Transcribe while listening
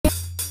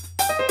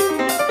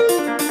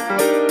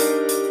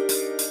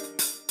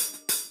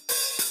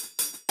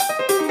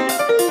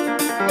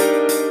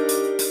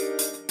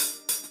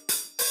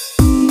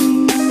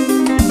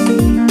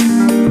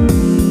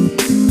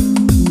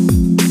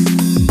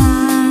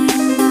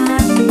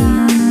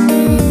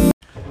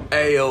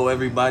Heyo,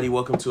 everybody.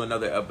 Welcome to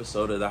another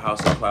episode of the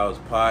House of Clouds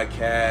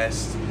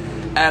podcast.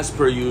 As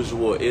per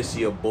usual, it's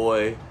your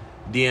boy,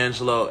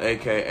 D'Angelo,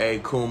 a.k.a.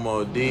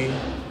 Kumo D.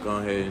 Go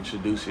ahead and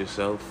introduce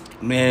yourself.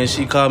 Man,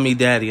 she called me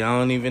daddy. I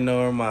don't even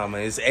know her mama.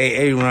 It's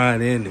A.A.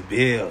 Ron in the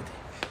building.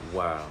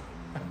 Wow.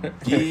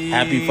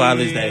 Happy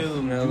Father's Day.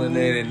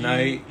 Melanated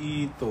night.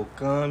 Ito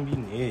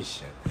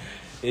combination.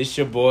 It's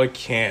your boy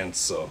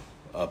Cancel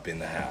up in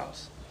the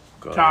house.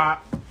 Go ahead.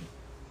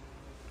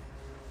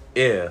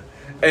 Yeah.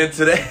 And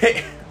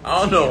today,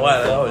 I don't know why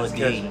that always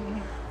catch me.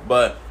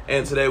 But,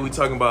 and today we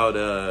talking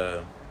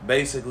about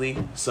basically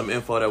some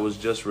info that was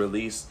just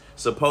released.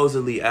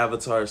 Supposedly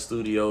Avatar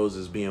Studios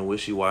is being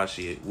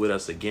wishy-washy with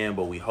us again,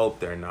 but we hope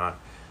they're not.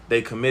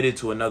 They committed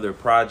to another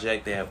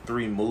project. They have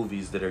 3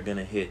 movies that are going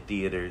to hit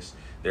theaters.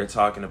 They're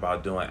talking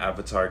about doing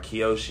Avatar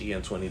Kyoshi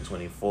in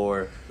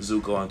 2024,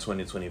 Zuko in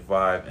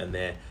 2025, and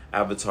then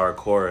Avatar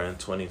Korra in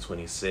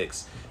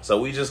 2026. So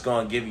we just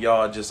going to give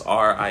y'all just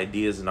our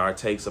ideas and our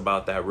takes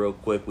about that real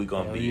quick. We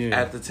going to be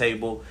at the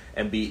table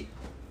and be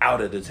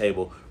out of the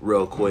table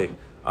real quick.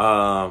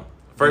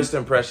 First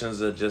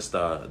impressions of just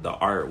the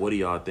art. What do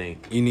y'all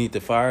think? You need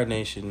the Fire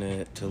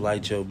Nation to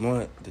light your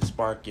blunt, to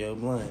spark your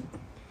blunt.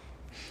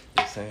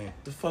 Just saying.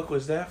 The fuck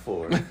was that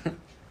for?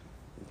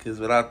 Because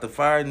without the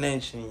Fire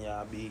Nation,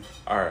 y'all be...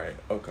 All right,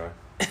 okay.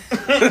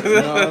 You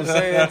know what I'm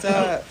saying,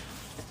 Todd?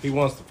 He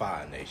wants the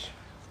Fire Nation.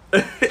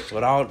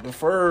 Without the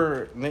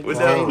fur, nigga.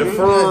 Without the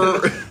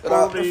fur.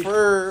 Without the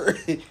fur.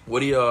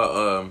 What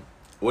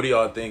do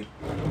y'all think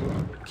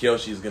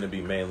Kyoshi's gonna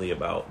be mainly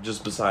about?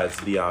 Just besides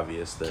the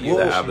obvious, the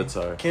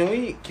Avatar. Can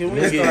we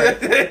start?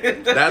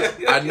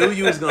 I knew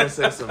you was gonna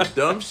say some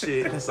dumb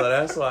shit, so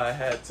that's why I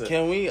had to.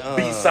 Can we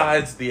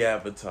besides the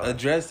Avatar,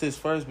 address this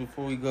first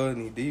before we go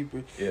any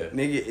deeper? Yeah,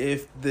 nigga.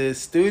 If the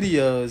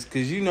studios,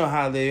 cause you know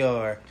how they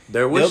are,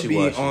 they'll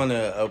be on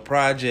a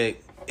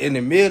project in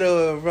the middle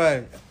of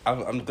right.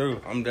 I'm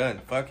through. I'm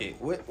done. Fuck it.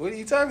 What are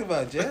you talking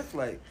about, Jeff?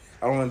 Like,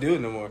 I don't want to do it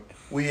no more.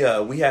 We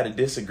had a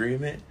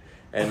disagreement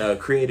and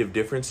creative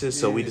differences,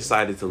 so we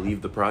decided to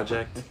leave the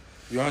project.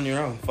 You're on your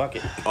own. Fuck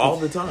it. All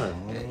the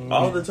time.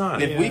 All the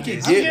time. If we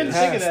could get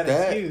past that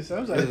excuse, I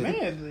was like,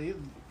 man.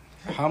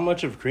 How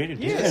much of creative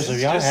difference Yes, have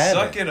y'all just had?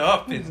 suck it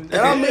up. And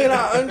I mean,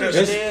 I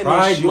understand. It's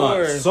Pride sure.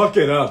 Month. Suck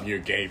it up, you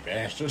gay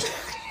bastard.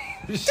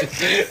 I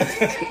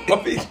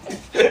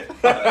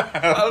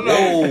don't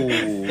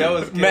know. That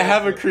was Man,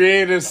 have a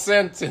creative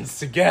sentence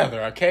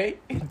together, okay?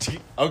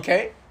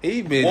 Okay?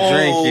 He been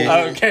drinking.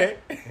 Okay.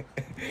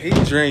 He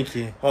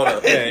drinking. Hold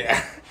up. Hey.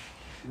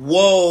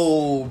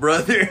 Whoa,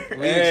 brother.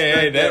 We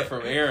expect that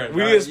from Aaron.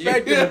 We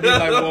expect him to be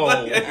like,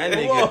 whoa.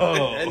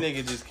 That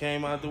nigga just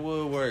came out the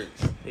woodworks.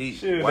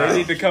 They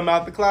need to come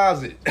out the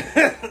closet.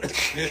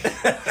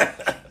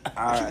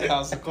 Alright.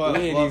 House of Clouds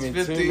We ain't lost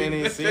even 50, 2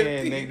 minutes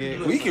in,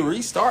 nigga. We can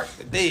restart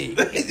the thing.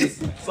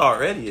 It's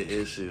already an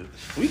issue.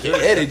 We can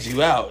edit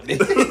you out.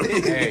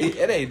 Hey,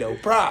 it ain't no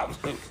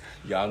problem.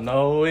 Y'all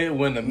know it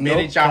when the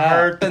minute y'all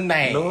heard the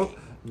name.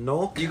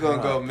 No. You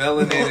gonna go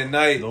melanated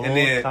night and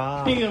then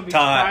He gonna be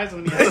Todd. surprised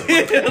when he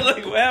has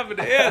like what happened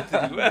to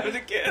Anthony? What happened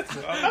to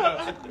Cancel?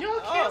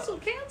 y'all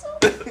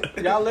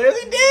cancel? Y'all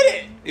literally did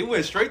it. It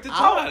went straight to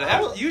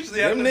Todd.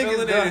 Usually after Them niggas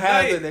melanated don't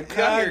have night, the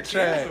y'all hear contract.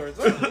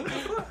 Cancel or something.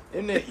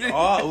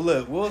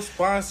 Look, we'll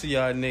sponsor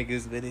y'all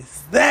niggas, but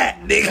it's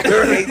that nigga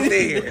right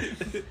there.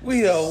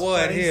 We don't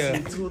want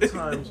him. 2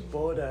 times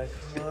Bodak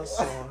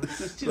croissant.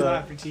 Too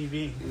hot for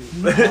TV.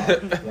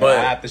 But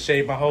I have to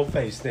shave my whole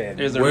face then.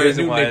 There's a Where's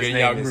reason the why nigga his in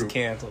y'all name is group?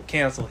 Cancel.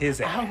 Cancel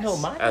his ass. I don't know.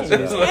 My That's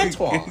name is what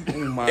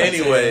Antoine.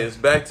 Anyways,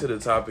 back to the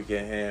topic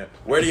at hand.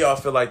 Where do y'all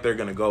feel like they're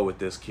gonna go with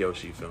this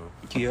Kyoshi film?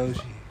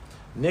 Kyoshi.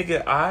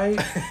 Nigga,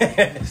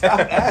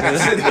 stop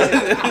asking.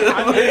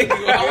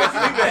 I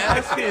wasn't even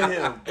asking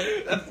him.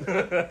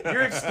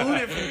 You're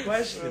excluded from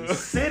questions.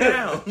 Sit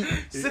down.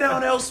 Sit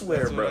down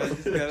elsewhere, bro.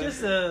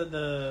 Just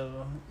the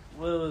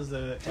what was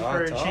the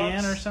Emperor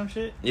Chan or some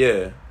shit?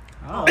 Yeah.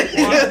 Oh,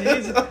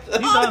 he's on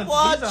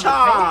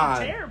a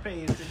tear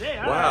page today.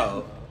 All Wow.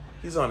 right.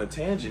 He's on a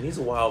tangent. He's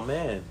a wild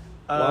man.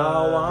 What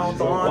Wow.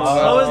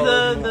 was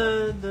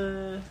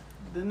the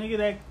nigga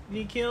that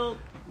he killed?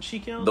 She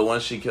killed The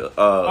one she killed,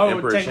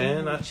 Emperor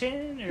technically Chan.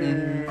 Chan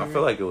or I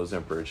feel like it was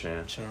Emperor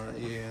Chan.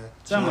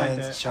 something like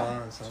that.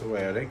 So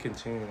where they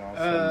continuing off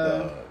from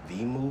the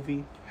V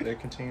movie? They're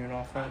continuing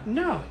off from?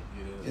 No,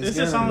 It's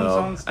this is on its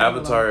own. No,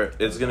 Avatar.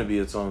 It's gonna be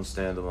its own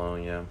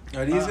standalone. Yeah,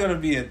 Are these gonna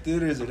be in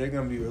theaters or they're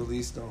gonna be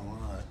released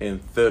online? in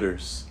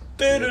theaters.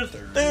 They're gonna be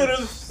in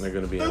theaters. They're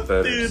gonna be in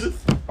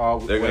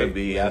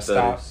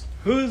theaters.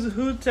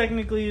 Who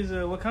technically is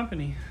what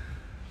company?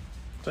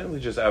 Technically,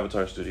 just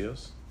Avatar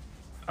Studios.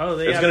 Oh,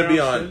 they It's have gonna their be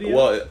own on. studio?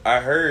 Well, I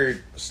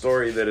heard a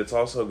story that it's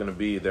also gonna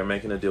be. They're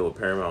making a deal with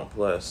Paramount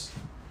Plus,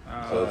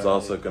 so it's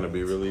also gonna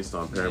be released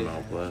on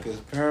Paramount Plus. Because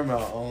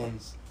Paramount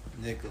owns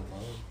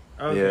Nickelodeon.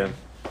 Okay. Yeah,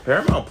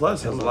 Paramount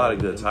Plus has a lot of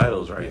good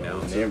titles right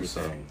now And too,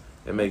 everything.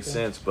 so it makes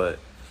sense. But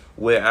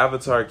with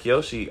Avatar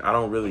Kyoshi, I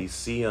don't really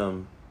see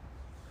him.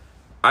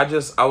 I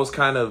was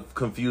kind of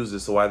confused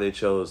as to why they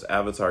chose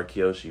Avatar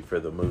Kyoshi for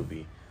the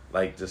movie.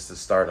 like just to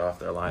start off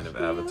their line of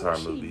Avatar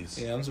movies.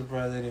 Yeah, I'm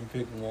surprised they didn't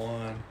pick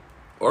one.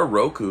 Or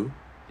Roku.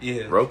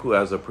 Yeah. Roku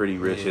has a pretty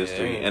rich Yeah,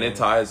 history, and yeah. it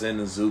ties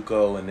into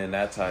Zuko, and then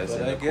that ties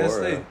But into I guess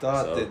Korra. they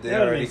thought So- that they That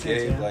would already make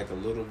sense, gave yeah. like a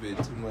little bit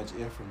too much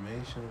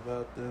information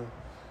about them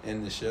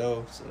in the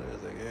show, so they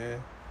was like, eh.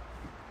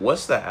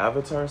 What's the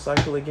Avatar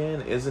cycle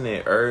again? Isn't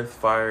it Earth,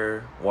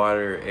 Fire,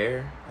 Water,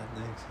 Air? I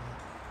think so.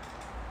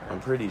 I'm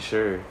pretty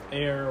sure.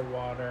 Air,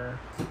 water,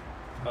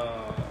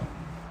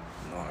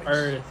 Nice.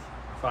 earth,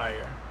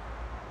 fire.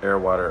 Air,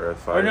 Water, Earth,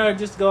 Fire. Or no,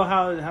 just go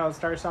how it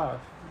starts off.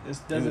 It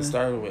It doesn't.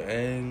 started with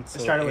Aang. So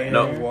started with Aang,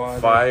 No, Air. water.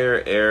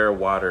 Fire, Air,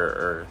 Water,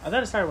 Earth. I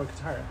thought it started with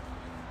Katara.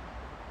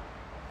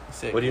 I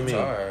said What do you mean?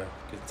 guitar.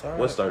 Guitar.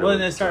 What started Well, with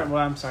then it started.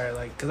 Well, I'm sorry,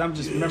 like, because I'm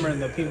just remembering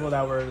the people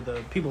that were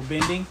the people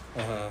bending.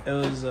 Uh-huh. It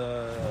was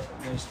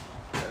there's,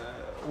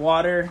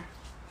 water.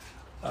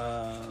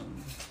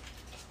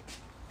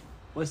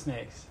 What's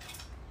next?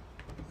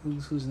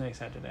 Who's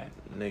next after that?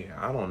 Nigga,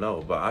 I don't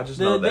know, but I just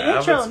The- know the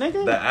intro,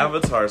 nigga. the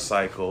Avatar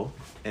cycle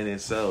in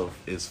itself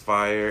is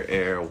fire,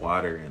 air,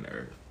 water, and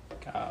earth.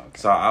 Oh, okay.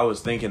 So I was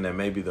thinking that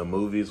maybe the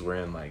movies were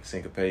in like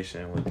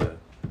syncopation with the,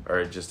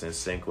 or just in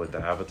sync with the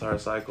Avatar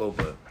cycle,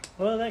 but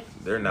Well, that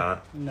they're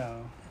not,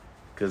 no.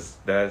 because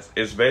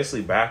it's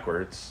basically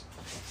backwards.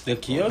 The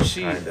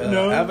Kyoshi, Kinda.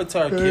 No.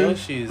 Avatar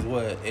Kyoshi is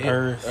what?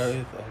 Earth.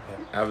 Okay.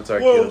 Avatar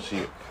Whoa.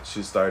 Kyoshi,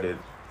 she started.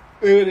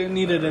 We would have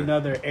needed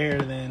another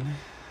air then.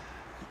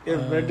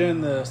 If they're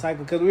doing the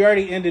cycle, because we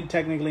already ended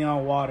technically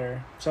on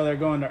water, so they're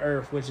going to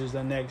Earth, which is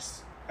the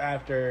next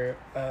after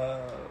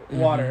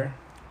water,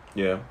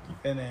 Yeah,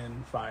 and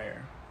then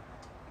fire,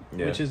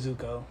 yeah. which is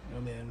Zuko,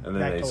 and then And then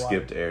back they to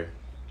skipped water. air.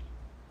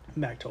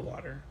 Back to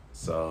water.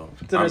 So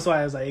So I'm- that's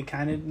why I was like, it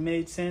kind of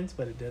made sense,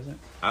 but it doesn't.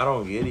 I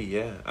don't get it.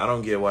 Yeah, I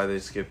don't get why they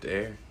skipped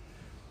air.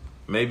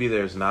 Maybe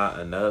there's not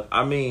enough.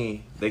 I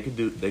mean, they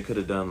could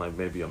have done like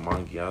maybe a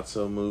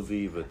Mangyatso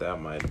movie, but that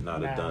might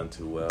not have Nah. done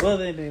too well.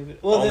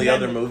 Well, only then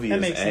other movie that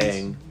is makes sense.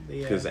 Aang,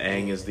 Yeah. because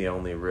Aang is the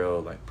only real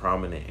like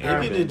prominent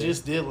Maybe they airbender.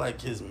 just did like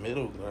his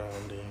middle ground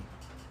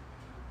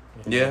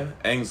then. Yeah,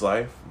 Aang's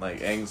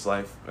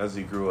life as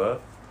he grew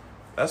up.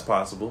 That's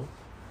possible.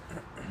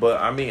 But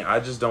I mean, I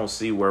just don't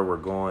see where we're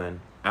going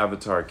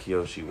Avatar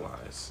Kyoshi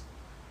wise.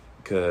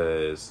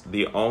 Because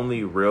the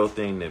only real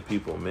thing that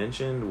people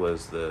mentioned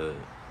was the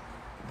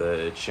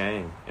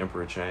Chang,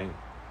 Emperor Chang.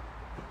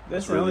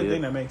 That's the really only it.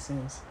 thing that makes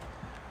sense.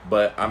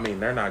 But I mean,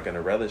 they're not going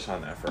to relish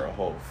on that for a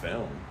whole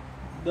film.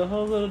 The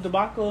whole little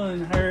debacle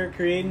and her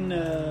creating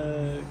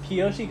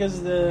Kyoshi,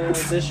 because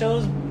the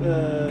show's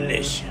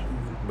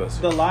But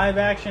the live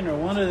action or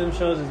one of them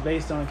shows is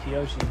based on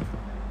Kyoshi,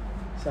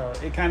 so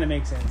it kind of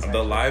makes sense. the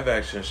actually. live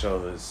action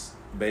show is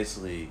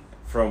basically,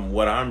 from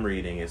what I'm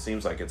reading, it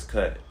seems like it's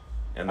cut.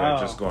 And they're Oh.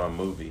 just going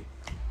movie.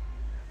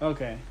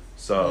 Okay,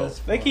 So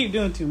they keep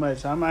doing too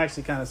much. I'm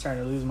actually kind of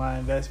starting to lose my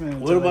investment.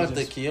 What until they about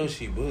the just-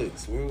 Kyoshi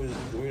books? Where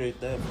did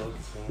that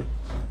focus on?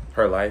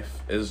 her life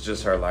is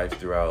just her life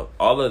throughout.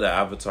 All of the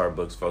Avatar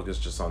books focus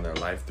just on their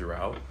life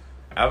throughout.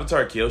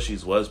 Avatar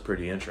Kyoshi's was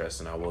pretty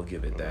interesting. I will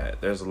give it that.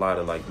 There's a lot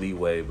of like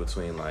leeway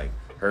between like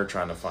her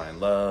trying to find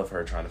love,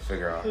 her trying to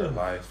figure out her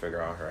life,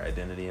 figure out her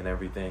identity and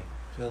everything.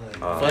 Feel like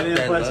Fuck And then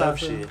that plus love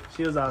also, shit.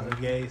 she was also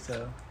gay,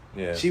 so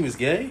Yeah, She was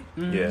gay?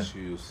 Mhm. yeah.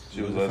 She was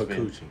was for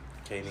lesbian. coochie.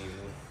 Can't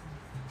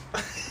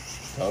even.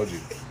 Told you.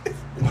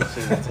 You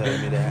shouldn't tell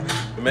me that.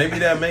 Maybe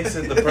that makes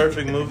it the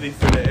perfect movie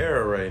for the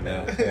era right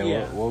now. And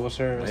Yeah. what was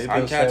her Maybe skill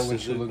I'm set catching when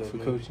she Zuko, looked for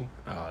man. coochie?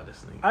 Oh,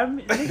 this nigga.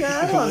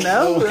 I don't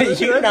know.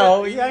 You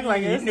know, you act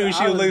like you it's- knew she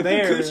I was looking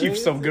there. for coochie for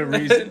some good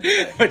reason,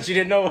 but you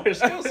didn't know what her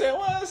skill set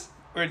was.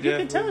 You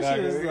can tell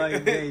she was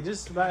like gay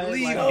just by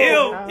Leave like,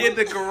 him in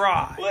the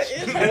garage. What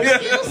is her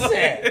skill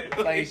set?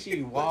 Like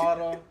she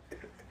water.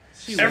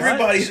 She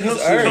Everybody's She's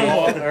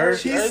Earth. Earth.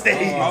 She Earth.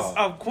 stays.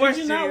 I'm Did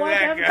questioning you not watch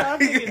that Avatar? I'm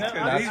guy. thinking,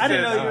 I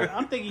didn't know.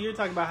 I'm thinking you're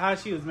talking about how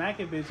she was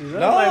macking bitches.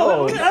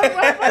 No.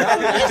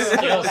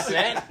 skill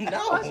set. What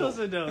am I supposed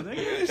to do?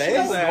 Nigga? They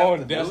was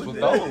going depths with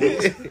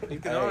those. You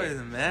can always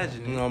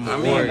imagine. You know, I'm I a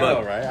mean, warrior.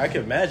 but- right? I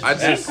can imagine. I that.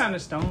 She's just- kind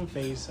of stone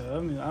faced, so I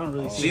mean, I don't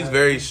really see. She's how-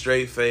 very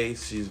straight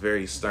faced. She's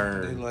very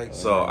stern. They like-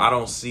 So I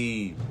don't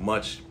see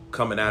much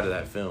coming out of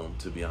that film,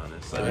 to be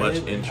honest. Like much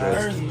interest.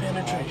 Earth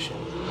penetration.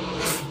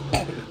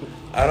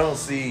 I don't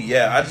see.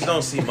 Yeah, I just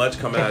don't see much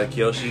coming out of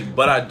Kyoshi.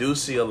 But I do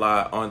see a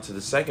lot onto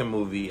the second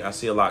movie. I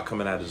see a lot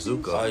coming out of Oh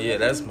Zuko. yeah,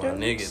 that's my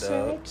nigga,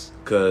 dog.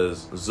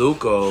 Because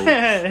Zuko.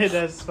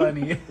 That's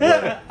funny.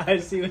 I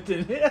see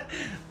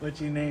what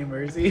you name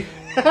Mercy.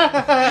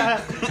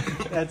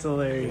 That's What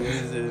hilarious.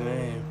 is his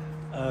name?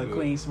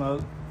 Queen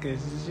Smoke, because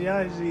she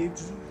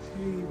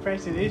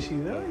pressing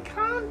issues. I'm like,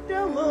 calm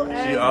down, little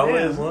ass. She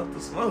always down. wants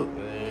to smoke.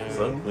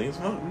 So Queen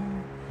Smoke.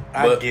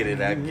 I But- get it.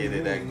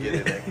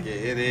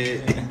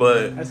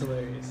 But That's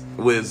hilarious.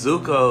 with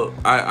Zuko,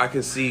 I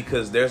can see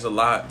because there's a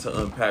lot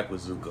to unpack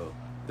with Zuko.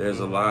 There's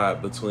a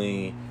lot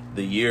between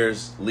the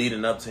years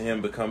leading up to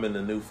him becoming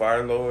the new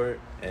Fire Lord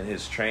and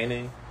his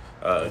training.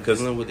 Because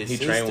Dealing with his he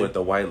trained sister. with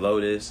the White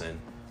Lotus,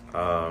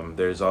 and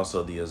there's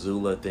also the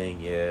Azula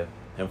thing. Yeah,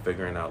 him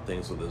figuring out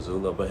things with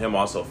Azula, but him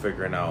also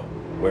figuring out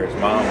where his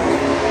mom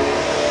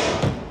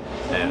was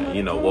and,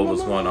 you know, what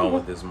was going on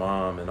with his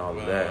mom and all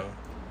of that.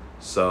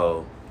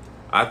 So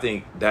I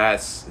think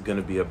that's going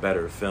to be a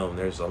better film.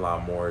 There's a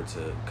lot more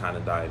to kind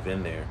of dive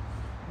in there.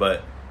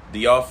 But do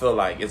y'all feel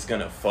like it's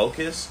going to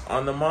focus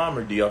on the mom,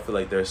 or do y'all feel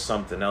like there's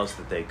something else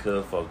that they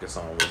could focus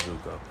on with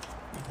Zuko?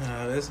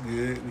 That's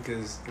good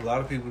because a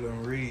lot of people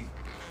don't read.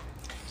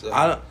 So.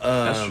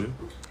 That's true.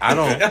 I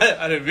don't.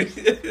 I didn't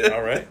mean.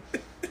 All right.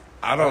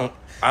 I don't.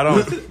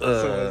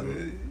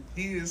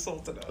 He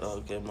insulted us.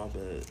 Okay, my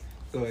bad.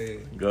 Go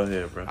ahead. Go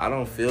ahead, bro. I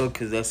don't feel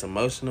because that's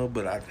emotional,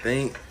 but I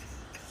think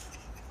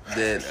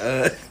that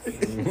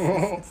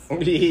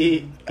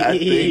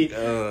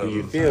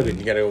You feel it,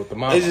 you gotta go with the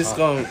mom. it's just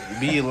gonna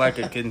be like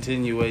a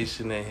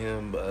continuation of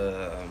him,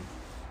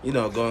 you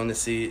know, going to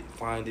see it,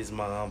 find his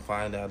mom,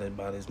 find out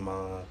about his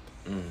mom.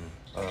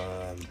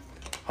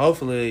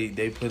 Hopefully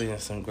they put in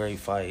some great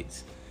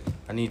fights.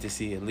 I need to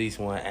see at least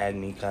one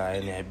Agni Kai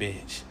in that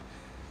bitch.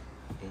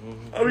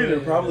 I mean,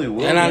 it probably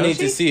will. And I need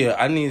to see it.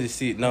 I need to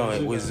see with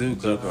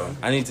Zuko.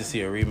 I need to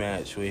see a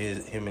rematch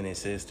with him and his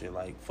sister.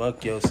 Like,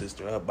 fuck your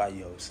sister up by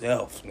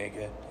yourself,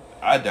 nigga.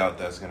 I doubt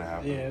that's gonna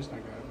happen. Yeah, it's not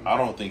gonna happen. I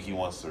don't think he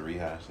wants to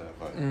rehash that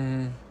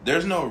fight.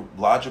 There's no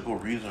logical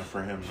reason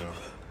for him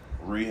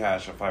to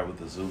rehash a fight with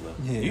Azula.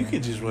 Yeah. You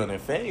could just run a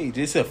fade.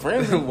 It's a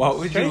friendly. Why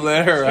would you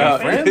let her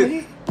out?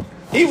 Friendly.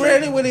 He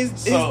ran it with his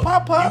So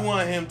pop. you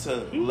want him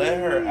to let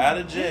her out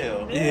of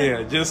jail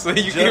Yeah, just so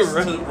you just can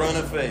run. to run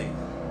a fade?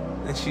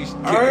 And she's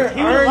Earn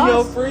your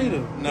lost.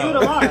 freedom. He would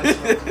have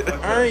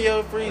lost. Earn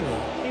your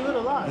freedom. He would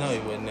have lost. No, he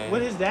wouldn't have.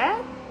 With his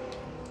dad?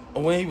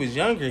 When he was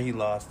younger, he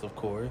lost, of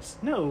course.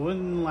 No,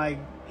 when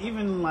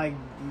even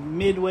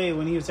midway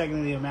when he was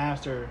technically a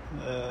master,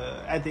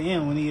 at the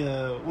end when he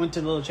went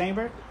to the little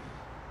chamber,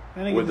 I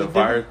think With the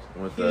fire,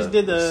 with he the, just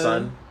did the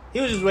sun. He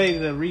was just ready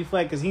to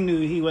reflect because he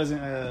knew he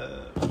wasn't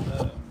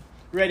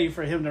ready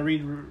for him to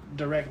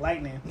redirect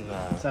lightning.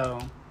 Nah. So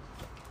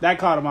that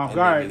caught him off That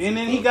guard, nigga's and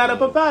a then he fuck got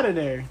up up. out of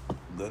there.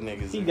 The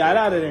niggas He got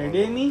out of there,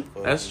 didn't he?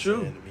 That's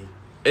true.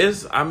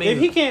 I mean, If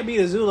he can't beat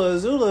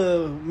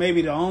Azula may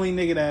be the only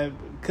nigga that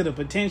could have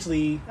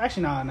potentially.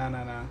 Actually,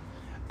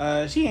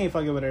 no. She ain't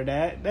fucking with her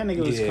dad. That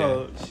nigga was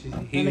cold.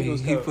 That nigga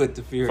was He cold. put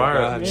the fear Fire.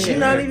 of God. Yeah. She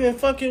not even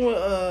fucking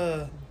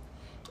with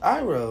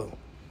Iroh.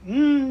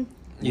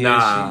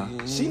 nah.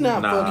 She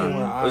not fucking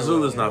with Iroh.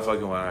 Azula's not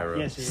fucking with Iroh.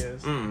 Yes, she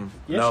is. Mm-mm.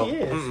 Yes, no. she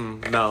is.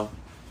 Mm-mm. No.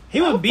 He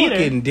would beat her.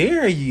 Fucking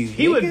dare you?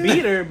 He would nigga.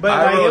 beat her, but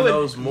Iroh it would,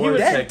 knows more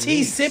That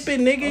tea techniques.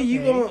 sipping nigga,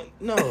 you Okay. gon'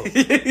 no.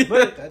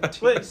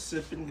 But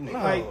Sipping. No.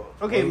 like,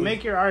 okay,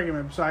 make your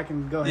argument so I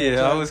can go ahead.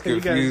 Yeah, I So, was 'cause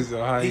you guys- confused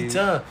on how He you.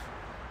 tough.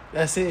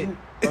 That's it.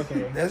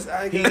 Okay. That's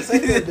I gotta say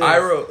that. though.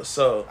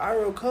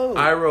 Iroh cold.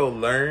 Iroh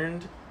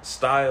learned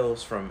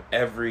styles from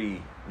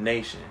every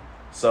nation.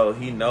 So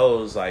he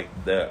knows like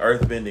the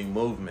earthbending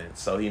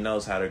movements. So he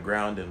knows how to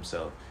ground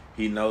himself.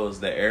 He knows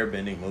the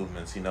airbending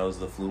movements. He knows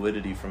the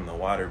fluidity from the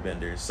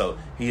waterbenders. So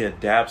he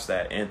adapts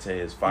that into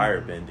his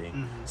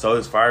firebending. So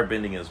his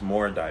firebending is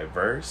more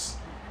diverse.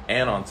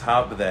 And on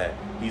top of that,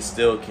 he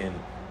still can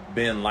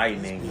bend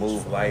lightning,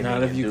 move lightning,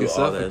 Not if and you do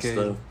can all that suffocate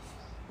stuff. him.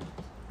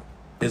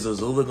 Is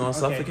Azula gonna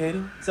suffocate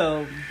him?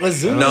 So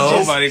Azula No.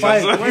 just Nobody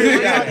fight. gonna- We're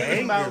We're got talking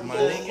anger, about my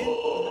the-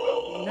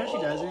 nigga. no,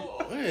 she doesn't.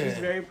 Yeah. She's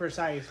very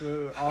precise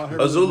with all her.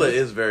 Azula movements.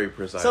 is very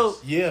precise. So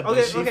Yeah, but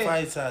Okay, she okay.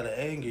 fights out of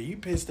anger. You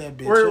pissed that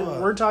bitch off.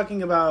 we're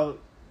talking about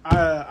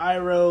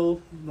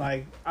Iroh,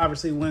 like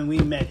obviously when we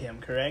met him,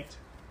 correct?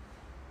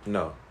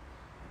 no.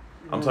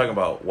 I'm talking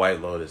about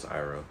White Lotus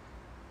Iroh.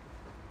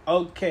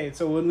 Okay,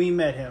 so when we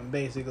met him,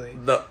 basically.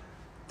 The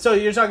So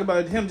you're talking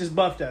about him just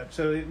buffed up.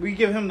 So we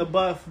give him the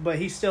buff, but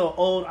he's still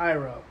old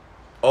Iroh.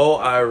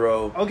 old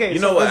Iroh. Okay, you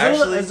so know what?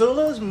 Actually,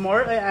 Azula's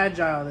more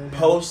agile than him.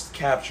 post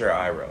capture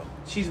Iroh.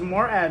 She's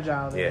more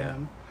agile than Yeah.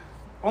 him.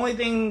 Only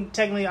thing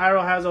technically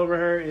Iroh has over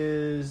her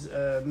is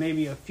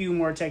maybe a few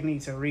more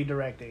techniques of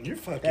redirecting. You're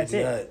fucking That's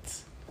it.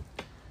 nuts.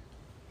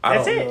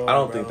 That's I it.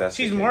 don't think that's.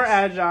 She's the more case.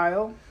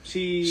 agile.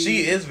 She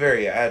is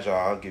very agile.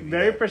 I'll give you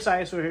very that.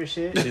 precise with her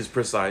shit. She's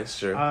precise,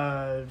 sure.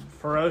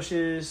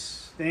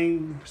 Ferocious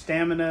thing,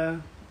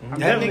 stamina. I'm That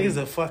definitely- nigga's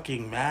a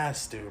fucking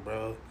master,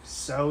 bro.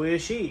 So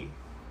is she.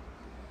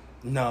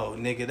 No,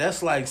 nigga,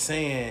 that's like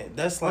saying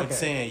Okay.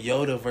 saying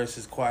Yoda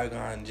versus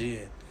Qui-Gon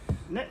Jinn.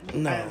 No,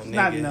 No,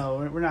 not nigga.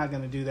 no. We're not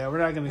gonna do that. We're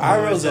not gonna. Do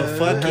Iroh's a this.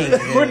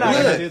 fucking. We're not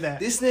gonna Look, do that.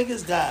 This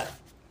nigga's got.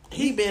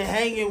 He been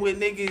hanging with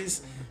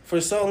niggas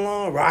for so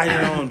long, riding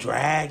on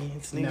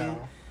dragons, nigga.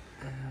 No.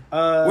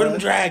 Where them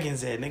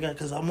dragons at, nigga?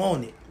 Cause I'm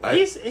on it.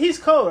 He's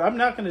cold. I'm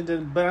not gonna do,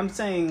 but I'm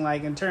saying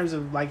like in terms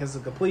of like as a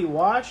complete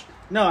wash.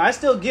 No, I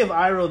still give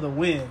Iroh the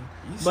win.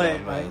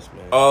 But like,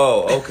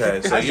 Oh,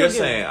 okay. So I you're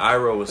still saying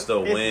Iroh would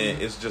still It's-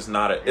 win? It's just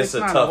not a. it's It's a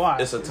not a tough.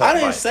 watch. It's a tough I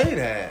didn't fight. say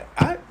that.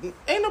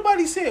 Ain't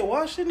nobody said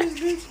washing this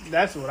bitch.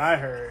 that's what I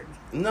heard.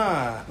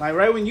 Nah. Like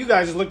right when you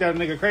guys just looked at a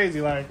nigga crazy,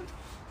 like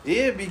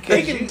Yeah, they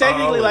because can you,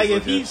 technically always like if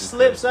look he at you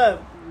slips crazy.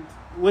 up,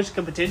 which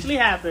could potentially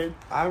happen.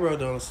 Iroh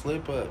don't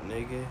slip up,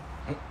 nigga.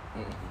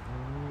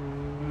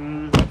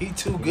 He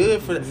too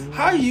good for that.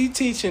 How are you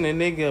teaching a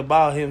nigga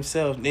about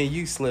himself, then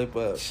you slip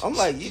up? I'm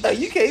like, you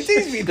can't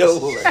teach me no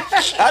more.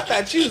 I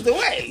thought you was the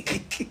way.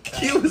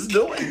 You was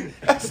doing.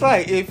 It's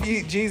like if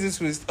Jesus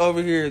was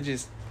over here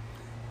just,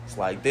 it's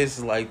like this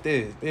is like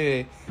this.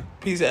 Then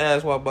piece of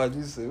ass walk by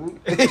you say,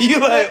 you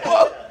like,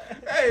 oh,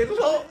 hey,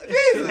 Lord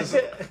Jesus,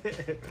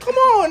 come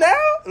on now.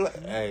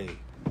 Like, hey,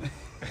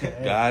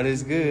 God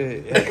is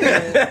good.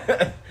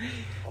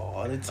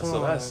 All the time. That's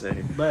what I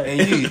say. But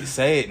And you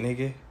say it,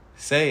 nigga.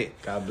 Say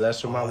it. God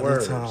bless with my All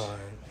words. the time.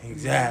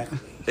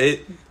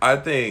 Exactly. I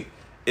think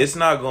it's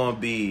not gonna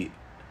be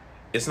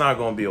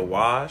a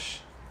wash,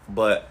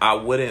 but I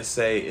wouldn't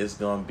say it's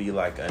gonna be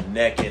like a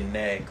neck and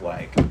neck,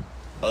 like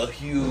a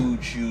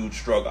huge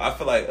struggle. I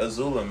feel like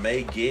Azula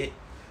may get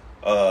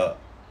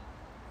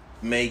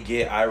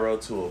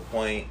Iroh to a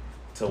point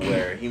to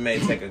where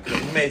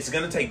it's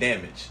gonna take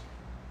damage.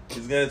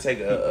 He's gonna take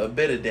a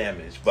bit of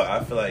damage, but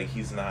I feel like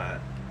it's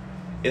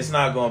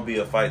not gonna be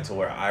a fight to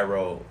where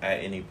Iroh at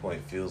any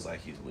point feels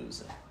like he's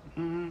losing.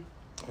 mm-hmm.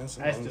 I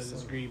still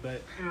disagree,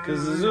 but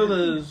because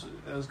Azula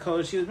was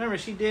cold,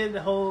 she did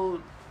the whole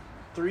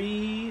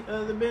 3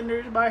 of the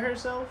benders by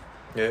herself.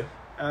 Yeah,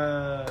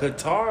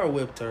 Katara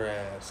whipped her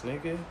ass,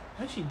 nigga.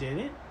 No, she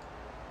didn't.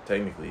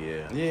 technically,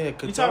 yeah. Yeah,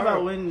 Katara. You talk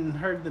about when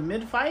the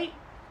mid fight,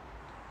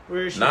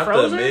 where she Not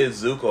froze the her? mid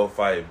Zuko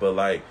fight, but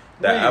like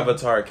the When?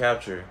 Avatar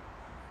capture.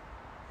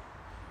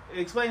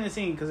 Explain the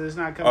scene because it's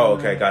not coming. Oh,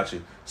 okay, got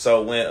you.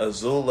 So when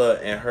Azula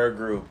and her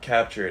group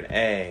captured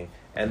Aang,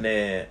 and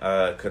then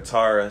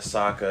Katara,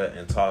 Sokka,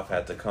 and Toph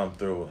had to come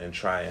through and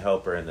try and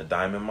help her in the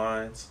diamond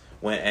mines.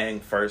 When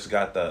Aang first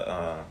got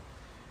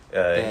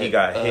he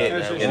got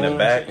hit in the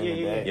back,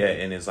 Yeah.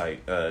 in his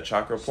like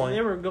chakra So point.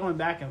 they were going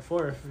back and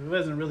forth. It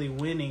wasn't really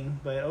winning,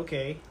 but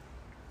okay.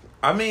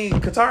 I mean,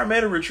 Katara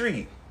made a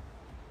retreat.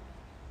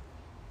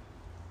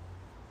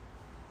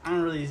 I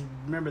don't really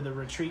remember the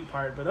retreat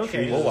part, but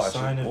okay. We'll watch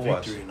sign it. of We'll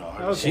watch victory it. in the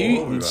heart.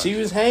 Okay. She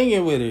was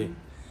hanging with her.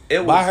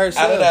 It By was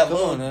herself. out of that Come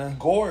little on, now.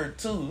 gourd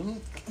too.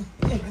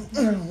 She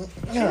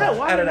had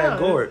water out of that now.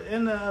 gourd.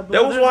 In the,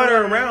 There was there's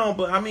water no around,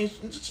 but I mean,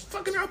 just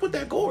fucking her up with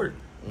that gourd.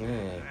 Yeah.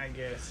 I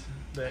guess.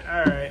 But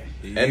alright.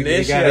 And then she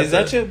is has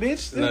that your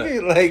bitch?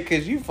 Nigga? Like,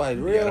 cause you fight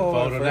real gotta hard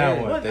vote for on that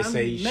her. one. What? They I'm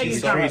say making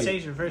she's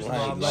conversation first of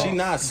all. Like, but she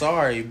not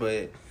sorry,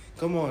 but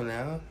come on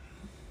now.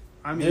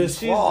 I mean, There's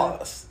she's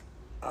flaws.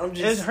 I'm It's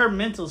just. her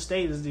mental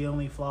state is the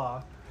only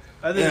flaw.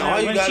 Other Yeah, than all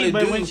that, you gotta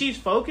but do- when she's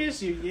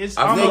focused, it's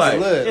I feel almost like-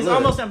 it's look,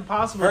 almost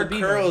impossible Her to beat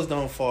curls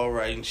don't fall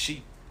right, and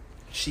she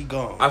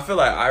gone. I feel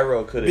like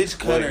Iroh could Bitch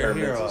exploit cut her her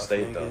hair mental off,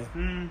 state nigga.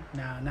 though.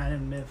 Nah, not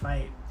in mid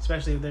fight,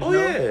 especially if there's Oh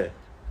no. yeah,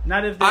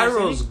 Not if there's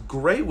Iroh's any-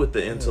 great with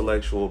the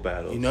intellectual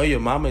battle. You know your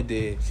mama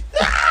did.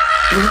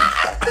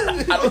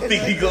 I don't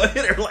think he gonna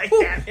hit her like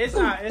that. It's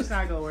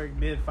not gonna work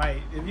mid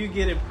fight. If you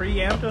get it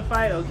preempt a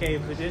fight, okay,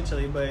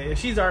 potentially. But if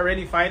she's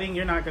already fighting,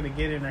 you're not gonna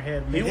get in her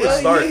head. He Hell would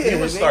start. yeah, He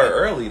would nigga. start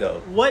early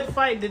though. What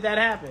fight did that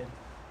happen?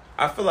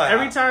 I feel like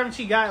Every time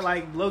she got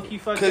like low key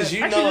fucked up. 'Cause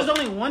you Actually, know- there's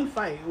only one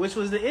fight, which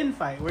was the end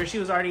fight, where she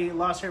was already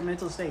lost her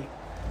mental state.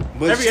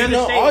 But Every you other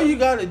know, state- all you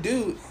gotta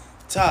do,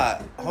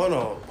 Todd. Hold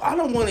on. I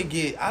don't want to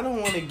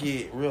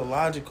get real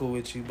logical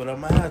with you, but I'm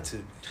gonna have to.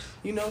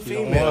 You know,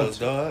 females,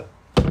 dog.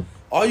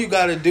 All you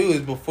gotta do is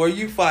before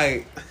you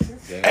fight.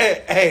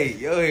 Hey,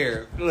 yo,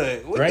 here,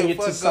 look. What Bring the it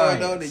to fuck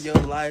going on science. in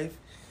your life?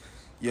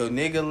 Your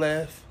nigga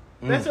left.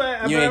 That's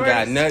what You ain't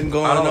got nothing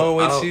going I don't- on I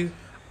with don't- you.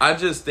 I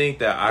just think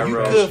that You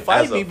Iroh, could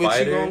fight as a me, but you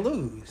fighter, gonna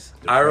lose.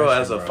 Iroh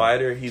Depression, as a bro.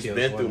 fighter, he's Kills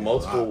been through women a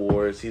multiple lot.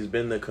 wars. He's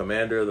been the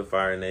commander of the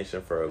Fire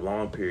Nation for a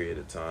long period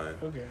of time.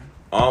 Okay.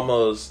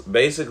 Almost,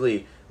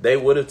 basically, they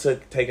would have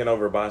taken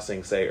over Ba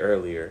Sing Se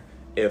earlier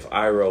if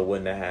Iroh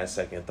wouldn't have had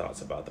second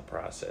thoughts about the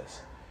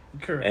process.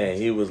 Correct. And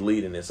he was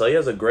leading it. So he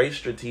has a great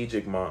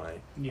strategic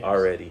mind Yes.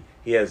 already.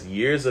 He has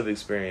years of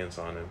experience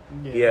on him.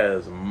 Yeah. He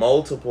has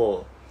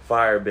multiple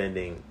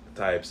firebending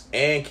types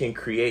and can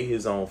create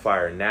his own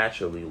fire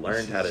naturally.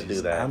 Learned how to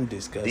do that. I'm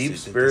disgusted. Deep that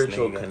this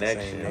spiritual nigga got the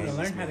connection. same He name as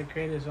learned how me. to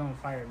create his own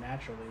fire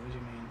naturally. What do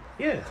you mean?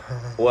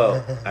 Yeah.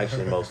 Well,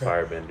 actually, most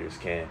firebenders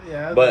can.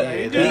 Yeah, But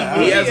yeah,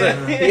 he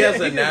yeah. has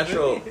a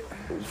natural.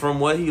 From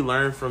what he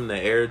learned from the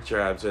air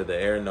tribes or the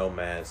air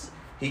nomads,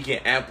 he can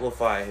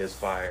amplify his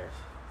fire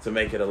to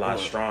make it a lot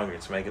stronger,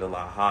 to make it a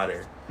lot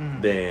hotter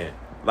than.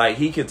 Like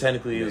he can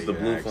technically use the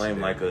blue flame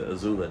like a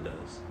Azula does.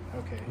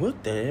 Okay.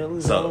 What the hell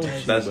is So wrong with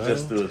you, that's bro?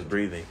 just through his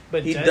breathing.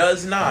 But He does-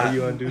 does not How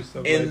you undo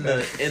stuff in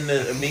like the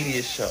that?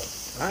 immediate show,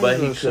 I ain't but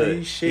he gonna show you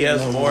could. shit He has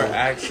no more more.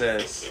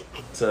 access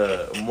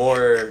to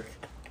more.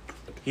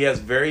 He has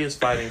various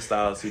fighting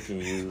styles he can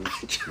use,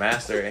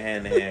 master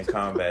hand-to-hand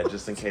combat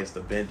just in case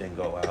the bend didn't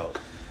go out.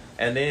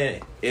 And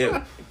then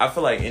I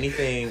feel like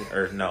anything,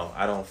 or no,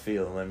 I don't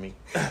feel. Let me.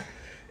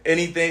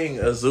 Anything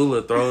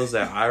Azula throws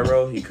at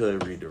Iroh, he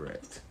could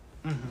redirect.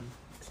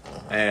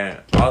 And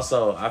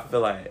also, I feel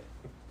like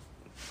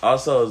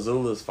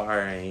Azula's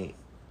fire ain't.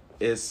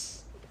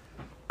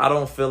 I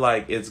don't feel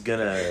like it's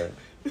gonna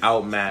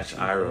outmatch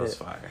Iroh's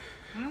fire.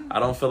 I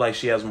don't feel like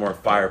she has more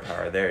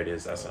firepower. There it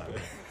is. That's not it.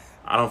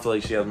 I don't feel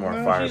like she has more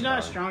No, fire. she's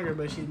not stronger,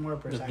 but she's more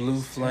precise. blue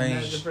And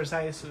flames. the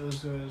precise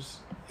was,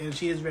 and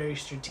she is very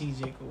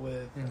strategic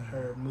with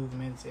her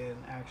movements and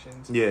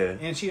actions. Yeah.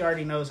 And she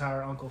already knows how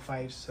her uncle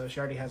fights, so she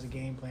already has a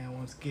game plan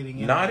once getting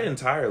in. Not there.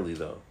 entirely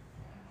though.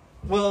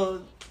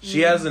 Well,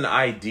 She has an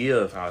idea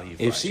of how he If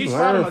fights. she She's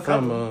fought him learned a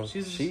from couple. him,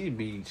 She's-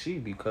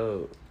 she'd be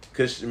cold.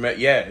 Cause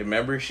yeah,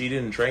 remember she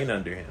didn't train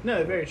under him.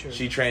 no, very true.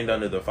 She trained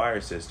under the Fire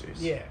Sisters.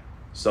 yeah.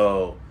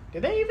 So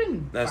Did they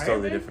even? that's fire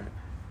totally them? different.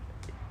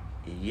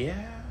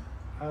 Yeah.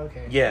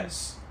 Okay.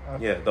 Yes.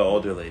 Okay. Yeah, the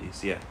older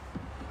ladies. Yeah.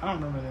 I don't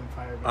remember them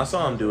fire. I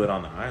saw him do it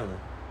on the island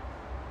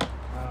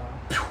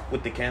Oh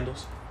with the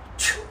candles.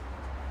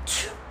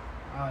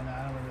 no, I don't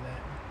remember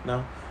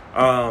that.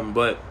 No.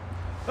 But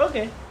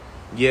Okay.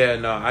 yeah,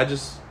 no,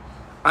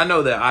 I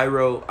know that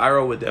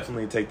Iroh would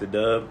definitely take the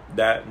dub.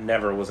 That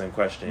never was in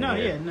question. No,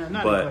 here. yeah, no,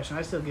 not But a question.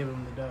 I still give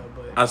him the dub,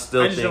 but I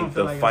still just don't think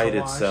feel the like it's fight a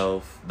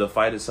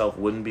wash. itself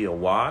wouldn't be a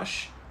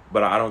wash,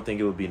 but I don't think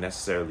it would be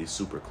necessarily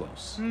super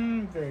close.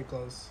 Very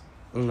close.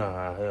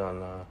 Nah, hell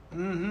nah.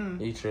 Mm-hmm.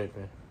 He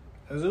tripping.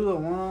 Azula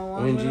 1-on-1.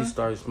 When with G him?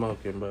 start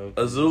smoking, bro.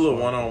 Azula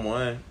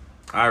 1-on-1,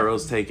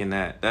 Iroh's taking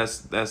that.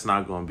 That's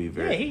not going to be Yeah,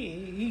 very.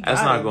 he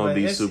That's got not it, gonna but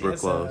be it's- super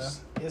it's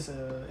close. It's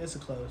a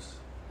close.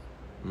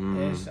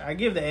 Mm. I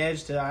give the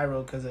edge to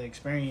Iroh because of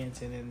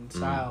experience and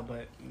style,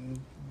 but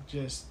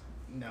just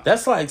no.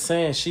 That's like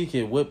saying she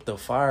could whip the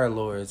Fire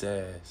Lord's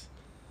ass.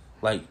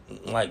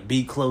 Like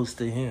be close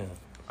to him.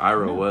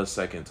 Iroh was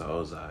second to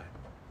Ozai,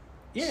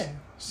 yeah.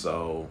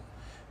 so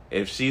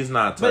if she's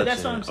not But touching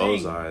that's what I'm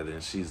saying. Ozai,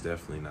 then she's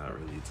definitely not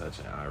really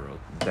touching Iroh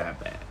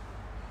that bad.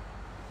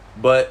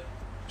 But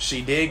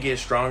she did get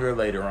stronger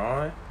later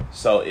on,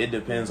 so it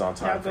depends on Y'all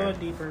time going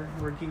frame. deeper.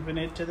 We're keeping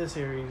it to the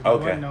series.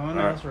 Okay. No one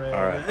All right. else read.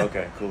 All right.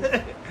 Okay. Cool.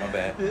 My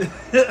bad.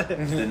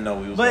 Didn't know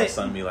we was gonna But-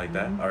 sun me like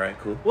that. All right.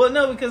 Cool. Well,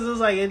 no, because it's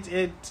like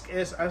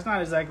it's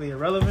not exactly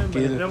irrelevant,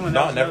 but if no one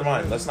No, else never knows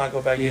mind. it- Let's not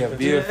go back. Yeah, deep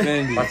be into it.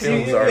 offended. My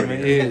feelings are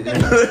already.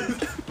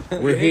 Yeah.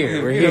 We're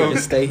here. We're here to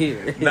stay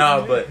here.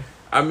 Nah, but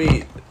I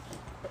mean,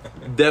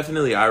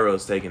 definitely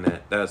Iroh's taking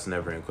that. That's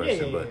never in Yeah,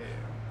 question. yeah, but yeah.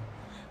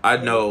 I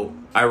know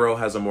Iroh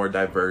has a more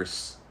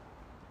diverse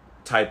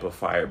type of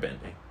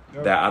firebending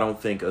that I don't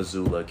think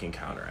Azula can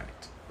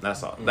counteract.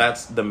 That's all.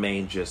 That's the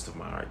main gist of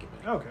my argument.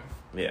 Okay.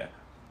 Yeah.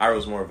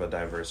 Iroh's more of a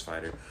diverse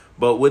fighter.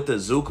 But with the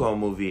Zuko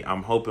movie,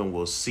 I'm hoping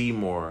we'll see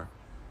more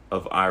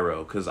of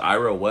Iroh, because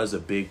Iroh was a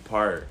big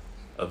part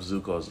of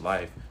Zuko's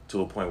life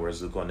to a point where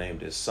Zuko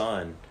named his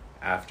son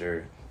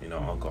after,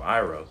 Uncle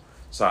Iroh.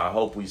 So I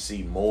hope we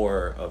see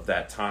more of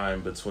that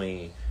time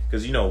between,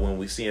 because, when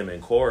we see him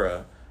in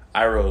Korra,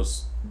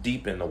 Iroh's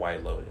deep in the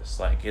White Lotus.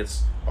 Like,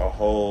 it's a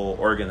whole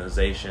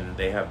organization.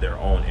 They have their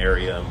own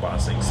area in Ba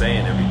Sing Se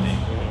and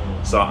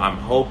everything. So I'm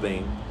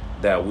hoping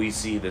that we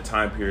see the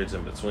time periods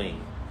in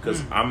between.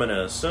 Because I'm going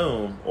to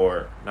assume,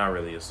 or not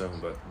really assume,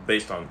 but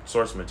based on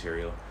source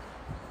material,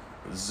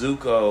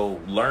 Zuko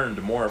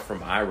learned more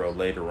from Iroh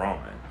later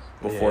on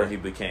before he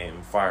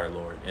became Fire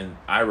Lord. And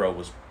Iroh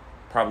was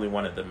probably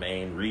one of the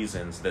main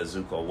reasons that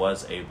Zuko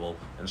was able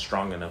and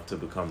strong enough to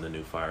become the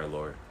new Fire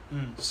Lord.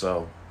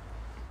 So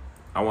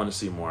I want to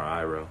see more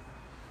Iroh.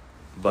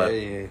 But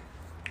Yeah.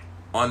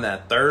 on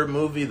that third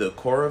movie, the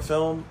Korra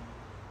film,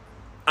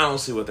 I don't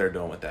see what they're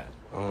doing with that.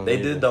 They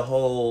either. did the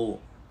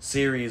whole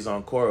series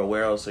on Korra.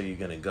 Where else are you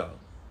going to go?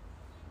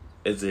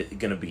 Is it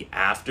going to be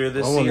after the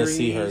I series? want to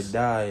see her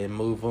die and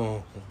move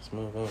on. Let's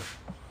move on.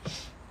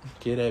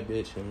 Get that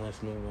bitch and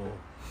let's move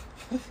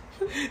on.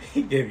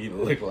 He gave you the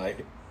look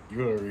like you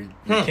want to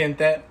recant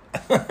that.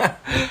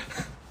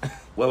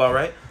 Well, all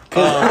right.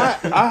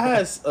 Cause I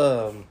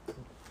had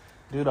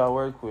dude I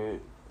work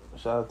with,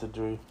 shout out to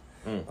Drew.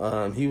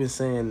 He was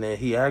saying that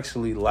he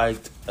actually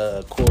liked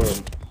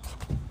Korra.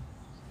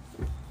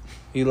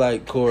 He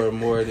liked Korra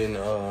more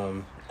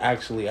than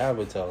actually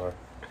Avatar.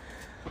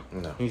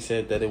 No. He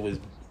said that it was.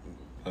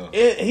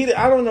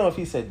 I don't know if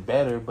he said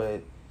better,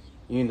 but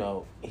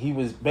he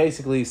was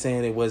basically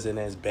saying it wasn't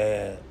as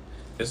bad.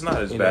 It's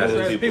not as You bad know,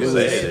 as people people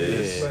say say it it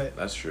is. is, but-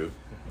 That's true.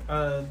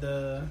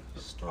 The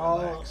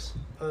all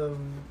of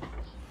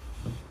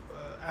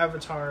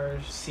Avatar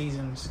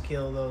seasons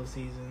kill those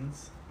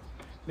seasons.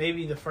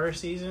 Maybe the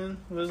first season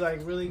was like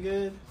really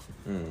good.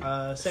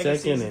 Second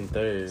season, and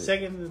third.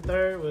 second and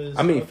third was.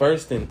 I mean, okay.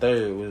 first and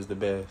third was the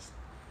best.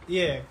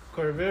 Yeah,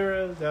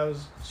 Corvera,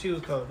 she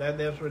was cold.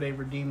 That's where they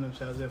redeemed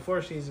themselves. The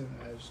fourth season,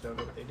 I just don't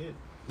know what they did.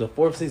 The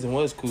fourth season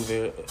was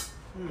Kuvera,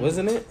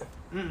 wasn't it?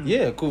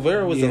 Yeah,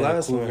 Kuvera was the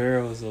last one.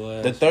 Kuvera was the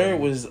last. The third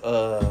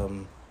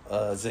one.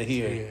 was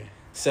Zahir.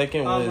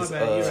 Second Oh, my was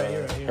bad.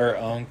 You're right. her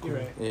uncle. You're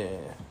right. yeah.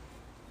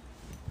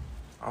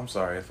 I'm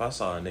sorry. If I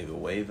saw a nigga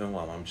waving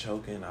while I'm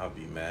choking, I'd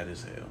be mad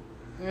as hell.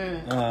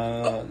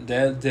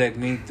 That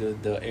technique the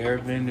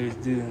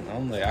airbenders do,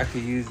 I'm like, I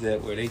could use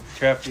that where they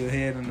trap your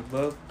head in the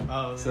boat.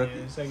 Oh, So-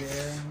 yeah, second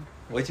era.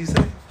 What you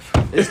say?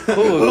 It's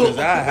cool because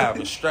I have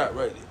a strap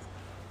right there.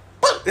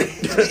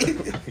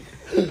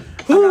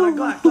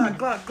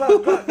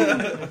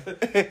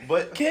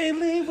 But Can't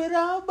live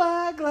without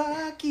my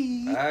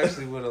Glocky. I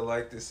actually would have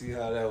liked to see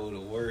how that would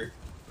have worked.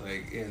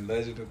 Like in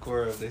Legend of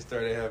Korra, they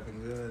started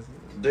having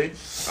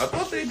guns. I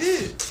thought they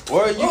did.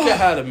 Or you could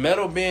have the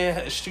metal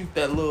band shoot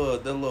that little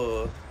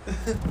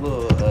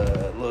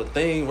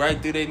thing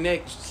right through their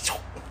neck.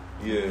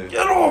 Yeah.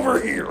 Get over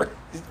here.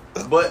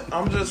 But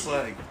I'm just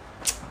like,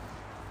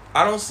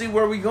 I don't see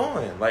where we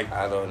going. Like,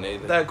 I don't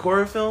either. that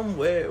Korra film,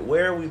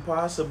 where we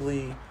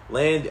possibly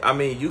land. I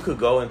mean, you could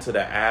go into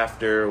the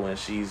after when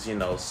she's,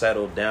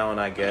 settled down,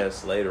 I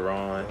guess, later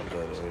on.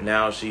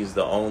 Now she's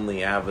the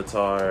only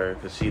Avatar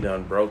because she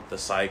done broke the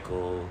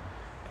cycle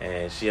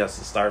and she has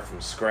to start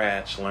from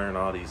scratch, learn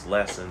all these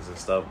lessons and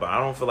stuff. But I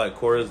don't feel like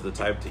Korra's the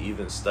type to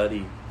even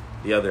study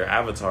the other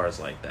Avatars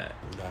like that.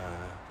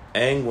 Nah.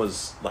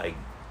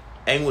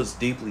 Aang was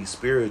deeply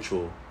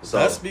spiritual. So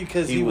that's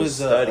because he was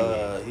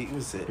studying. he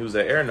was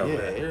an air nomad.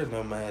 Yeah, air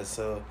nomad.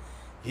 So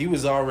he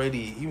was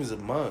a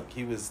monk.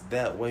 He was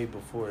that way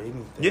before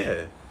anything.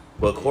 Yeah,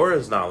 but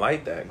Korra's not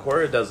like that.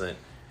 Korra doesn't,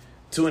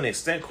 to an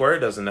extent,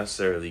 doesn't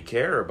necessarily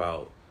care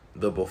about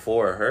the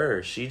before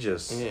her. She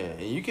just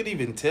and you could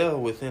even tell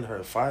within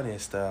her fighting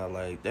style.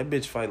 Like that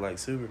bitch fight like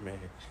Superman.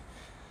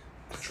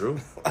 True.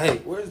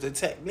 Like, where's the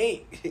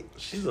technique?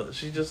 She's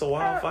just a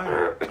wild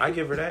fighter. I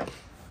give her that.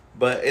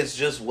 But it's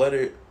just what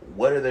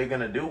are they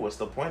gonna do? What's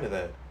the point of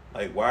that?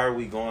 Like, why are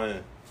we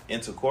going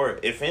into Korra?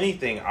 If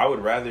anything, I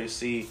would rather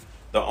see.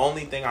 The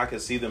only thing I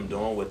could see them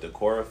doing with the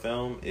Korra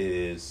film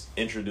is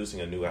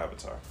introducing a new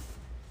Avatar.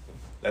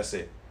 That's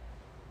it.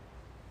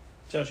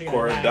 So she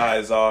Korra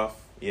dies off.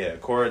 Yeah,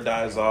 Korra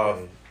dies off.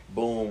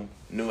 Boom,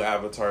 new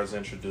Avatar's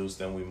introduced.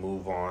 Then we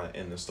move on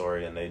in the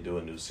story, and they do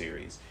a new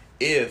series.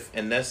 If,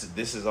 and this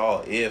is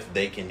all if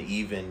they can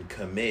even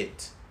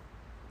commit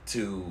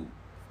to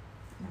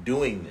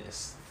doing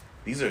this.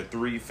 These are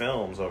 3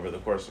 films over the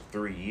course of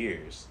 3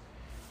 years.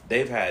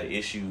 They've had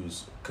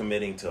issues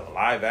committing to a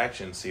live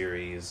action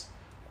series,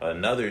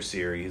 another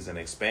series, an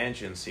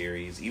expansion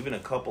series, even a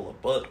couple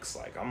of books.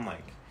 Like, I'm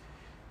like,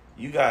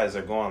 you guys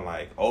are going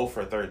like 0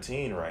 for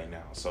 13 right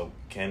now. So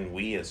can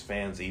we as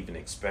fans even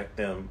expect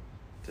them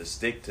to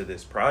stick to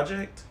this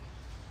project?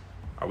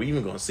 Are we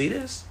even going to see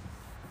this?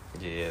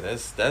 Yeah,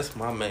 that's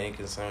my main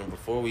concern.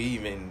 Before we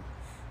even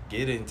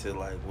get into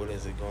like what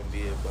is it gonna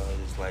be about,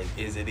 it's like,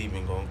 is it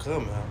even gonna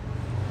come out?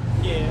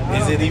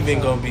 Yeah. Is it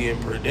even gonna be in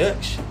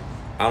production?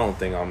 I don't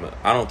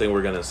think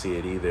we're gonna see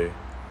it either.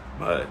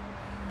 But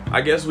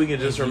I guess we can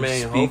just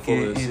remain hopeful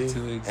and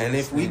see. And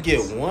if we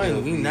get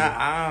one,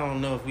 I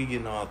don't know if we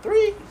getting all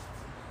 3.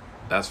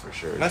 That's for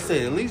sure. I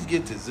said at least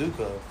get to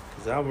Zuko,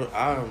 because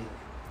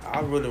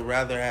I would have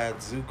rather had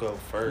Zuko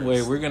first.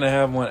 Wait, we're gonna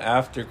have one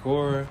after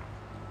Korra?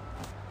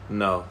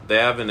 No, they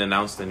haven't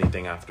announced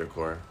anything after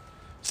Korra.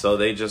 So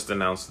they just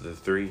announced the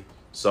 3.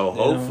 So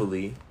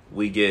hopefully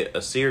we get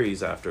a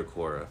series after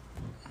Korra.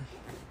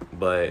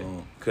 But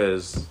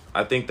because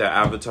I think that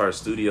Avatar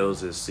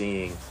Studios is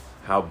seeing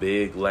how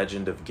big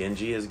Legend of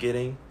Genji is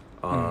getting.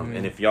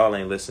 And if y'all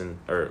ain't listen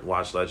or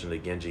watch Legend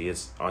of Genji,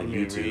 it's on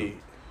YouTube. Read?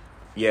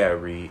 Yeah,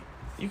 read.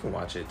 You can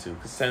watch it too,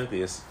 because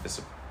technically it's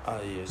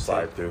a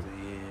slide through.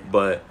 Yeah.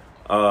 But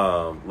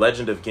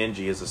Legend of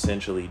Genji is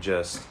essentially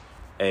just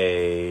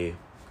a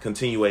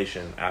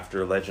continuation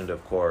after Legend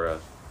of Korra.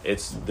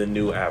 It's the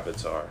new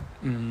Avatar.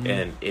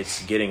 And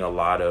it's getting a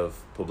lot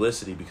of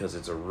publicity because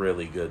it's a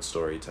really good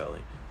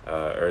storytelling.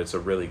 Or it's a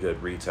really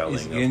good retelling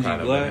of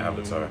kind of an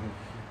Avatar.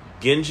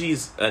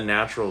 Genji's a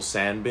natural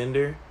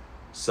sandbender.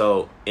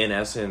 So, in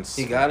essence...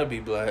 He gotta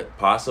be black.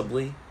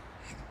 Possibly.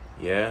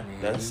 Yeah.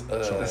 That's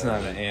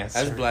not an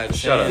answer. That's black.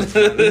 Shut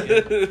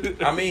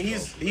up. I mean,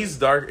 he's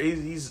dark.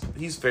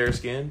 He's fair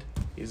skinned.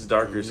 He's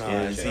darker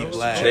skinned. Is he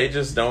black? They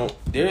just don't.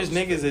 There's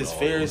niggas that's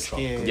fair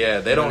skinned. Yeah,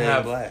 they don't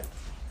have black.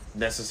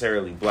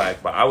 necessarily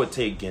black, but I would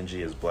take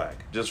Genji as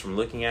black. Just from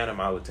looking at him,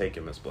 I would take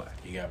him as black.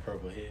 You got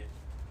purple hair.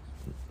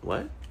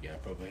 What? You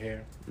got purple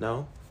hair.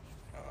 No.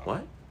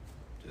 What?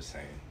 Just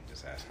saying.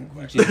 Just asking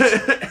questions.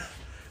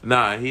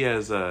 Nah, he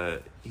has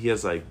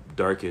like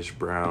darkish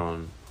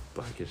brown,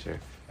 blackish hair.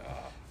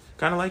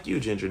 Kind of like you,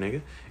 ginger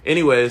nigga.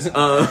 Anyways,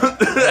 I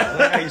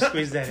like how you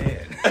squeeze that in.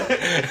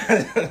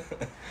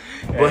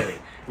 But Hey,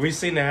 we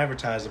seen the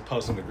advertiser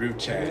post in the group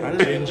chat.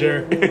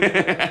 Ginger.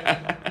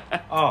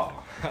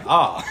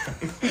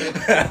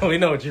 We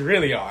know what you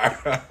really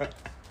are.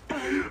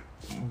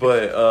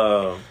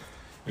 But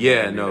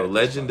yeah, no,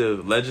 Legend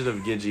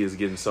of Genji is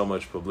getting so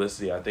much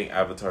publicity. I think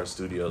Avatar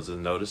Studios is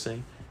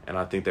noticing, and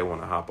I think they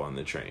want to hop on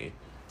the train.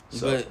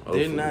 So, but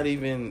hopefully. they're not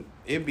even.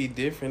 It'd be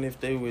different if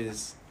they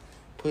was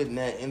putting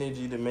that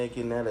energy to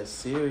making that a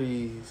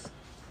series,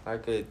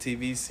 like a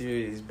TV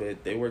series.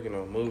 But they're working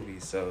on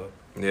movies, so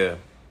Yeah.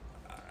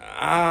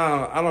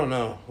 I don't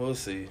know. We'll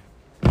see.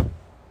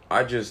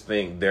 I just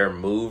think their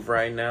move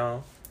right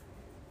now,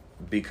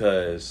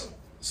 because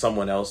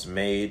someone else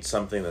made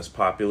something that's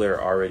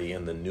popular already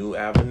in the new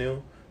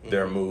avenue,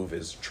 their move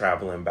is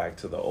traveling back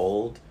to the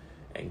old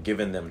and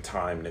giving them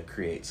time to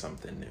create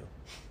something new.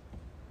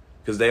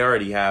 Because they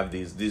already have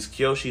these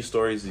Kyoshi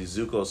stories, these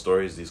Zuko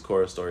stories, these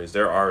Korra stories,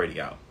 they're already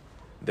out.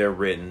 They're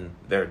written,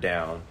 they're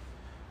down.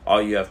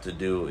 all you have to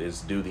do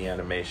is do the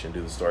animation,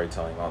 do the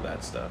storytelling, all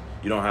that stuff.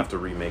 You don't have to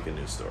remake a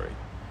new story.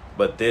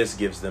 But this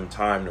gives them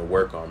time to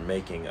work on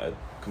making a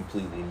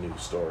completely new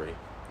story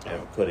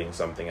and putting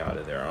something out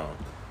of their own.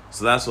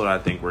 So that's what I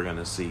think we're going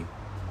to see.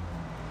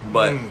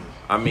 But,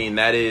 I mean,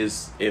 that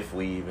is if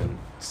we even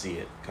see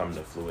it come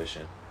to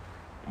fruition.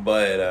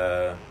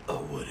 But,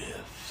 what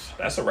if?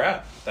 that's a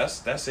wrap.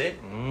 That's it.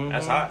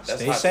 That's hot. That's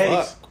Stay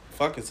hot. safe.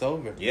 Fuck, it's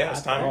over. Yeah,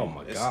 it's time. Oh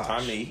my it's gosh.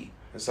 time to eat.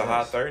 It's a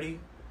hot 30.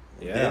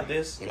 Yeah. Did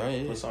this. Oh,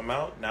 yeah. Put something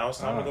out. Now it's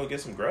time to go get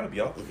some grub,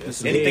 y'all. Put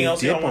some Anything big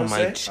else y'all dip want on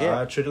to my say?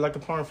 chip. Treat it like a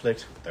porn flick.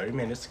 30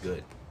 minutes,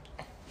 good.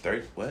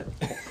 30. What?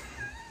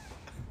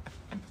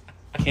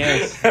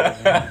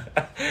 Cancer.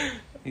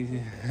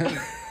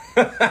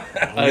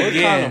 What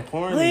kind of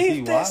porn is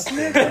he watching,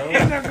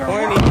 bro?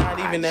 Porn is not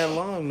even that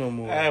long no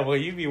more. Hey, well,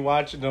 you be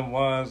watching them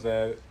ones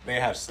that they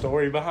have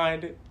story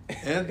behind it.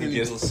 Anthony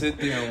Just- will sit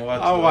there and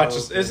watch. I'll the watch. whole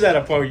It's thing. at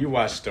a point you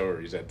watch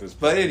stories at this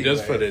point, But anyway.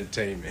 just for the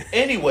entertainment.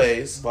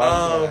 Anyways,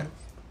 Bye-bye.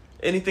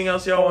 anything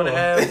else y'all want to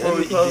add before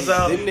we close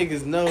out? Them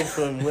niggas know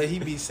from what he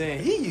be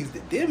saying. He used the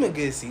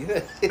Demagossy.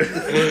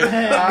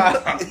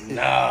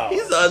 No,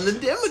 He's on the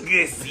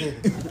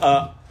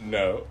Demagossy.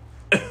 no,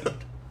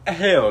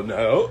 hell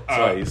no. That's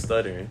why he's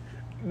stuttering.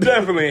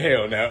 Definitely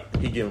hell no.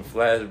 He getting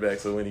flashbacks,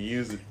 so when he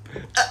uses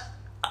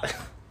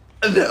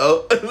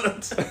no.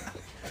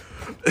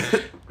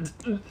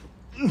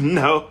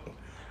 No.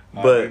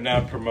 I But do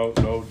not promote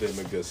no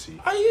demagogy.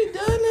 Are you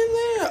done in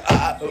there?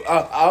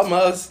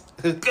 Almost.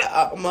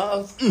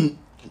 Almost.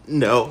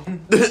 no.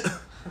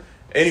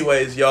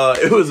 Anyways, y'all,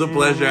 it was a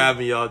pleasure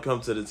having y'all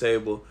come to the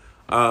table.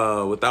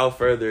 Without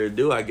further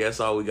ado, I guess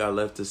all we got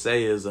left to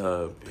say is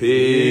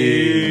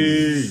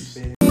peace.